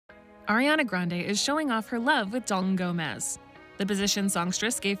Ariana Grande is showing off her love with Dalton. The position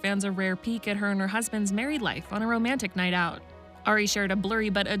songstress gave fans a rare peek at her and her husband's married life on a romantic night out. Ari shared a blurry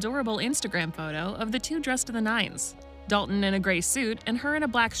but adorable Instagram photo of the two dressed to the nines. Dalton in a gray suit and her in a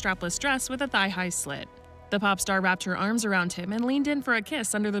black strapless dress with a thigh-high slit. The pop star wrapped her arms around him and leaned in for a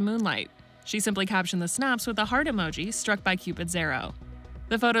kiss under the moonlight. She simply captioned the snaps with a heart emoji struck by Cupid's arrow.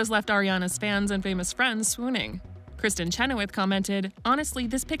 The photos left Ariana's fans and famous friends swooning. Kristen Chenoweth commented, "Honestly,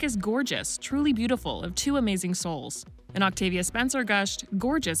 this pic is gorgeous, truly beautiful, of two amazing souls." And Octavia Spencer gushed,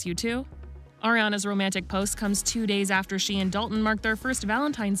 "Gorgeous, you two." Ariana's romantic post comes 2 days after she and Dalton marked their first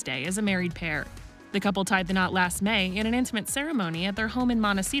Valentine's Day as a married pair. The couple tied the knot last May in an intimate ceremony at their home in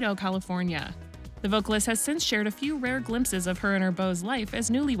Montecito, California. The vocalist has since shared a few rare glimpses of her and her beau's life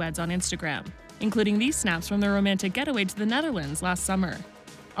as newlyweds on Instagram, including these snaps from their romantic getaway to the Netherlands last summer.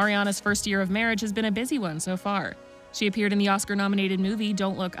 Ariana's first year of marriage has been a busy one so far. She appeared in the Oscar-nominated movie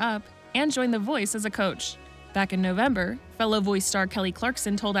Don't Look Up and joined The Voice as a coach. Back in November, fellow voice star Kelly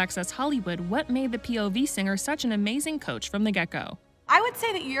Clarkson told Access Hollywood what made the POV singer such an amazing coach from the get-go. I would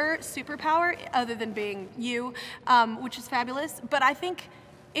say that your superpower, other than being you, which is fabulous, but I think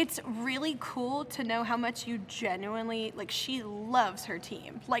it's really cool to know how much you genuinely, like, she loves her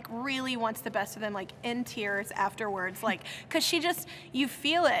team, like really wants the best of them, like in tears afterwards, like, cause she just, you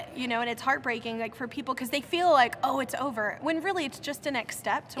feel it, you know, and it's heartbreaking, like for people, cause they feel like, oh, it's over, when really it's just a next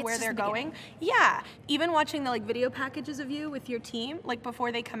step to where they're going. Yeah, even watching the like video packages of you with your team, like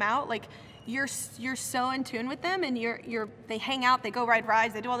before they come out, like you're so in tune with them, and they hang out, they go ride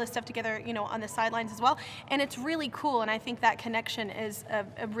rides, they do all this stuff together, you know, on the sidelines as well, and it's really cool. And I think that connection is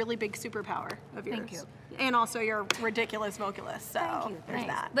a really big superpower of yours. Thank you. And also you're a ridiculous vocalist, so Thank you. there's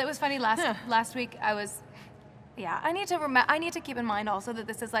Thanks. that. That was funny. Last week I was. Yeah, I need to keep in mind also that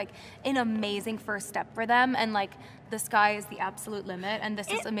this is like an amazing first step for them, and like the sky is the absolute limit, and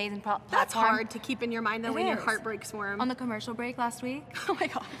this is amazing. That's hard to keep in your mind though when your heart breaks for them. On the commercial break last week. Oh my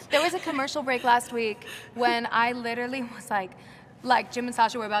gosh. There was a commercial break last week when I literally was like Jim and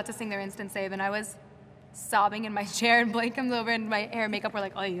Sasha were about to sing their instant save, and I was sobbing in my chair, and Blake comes over, and my hair and makeup were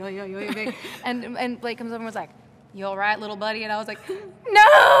like, oh, yo, and Blake comes over and was like, "You all right, little buddy?" And I was like,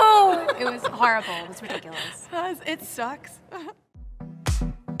 "No!" It was horrible. It was ridiculous. It sucks.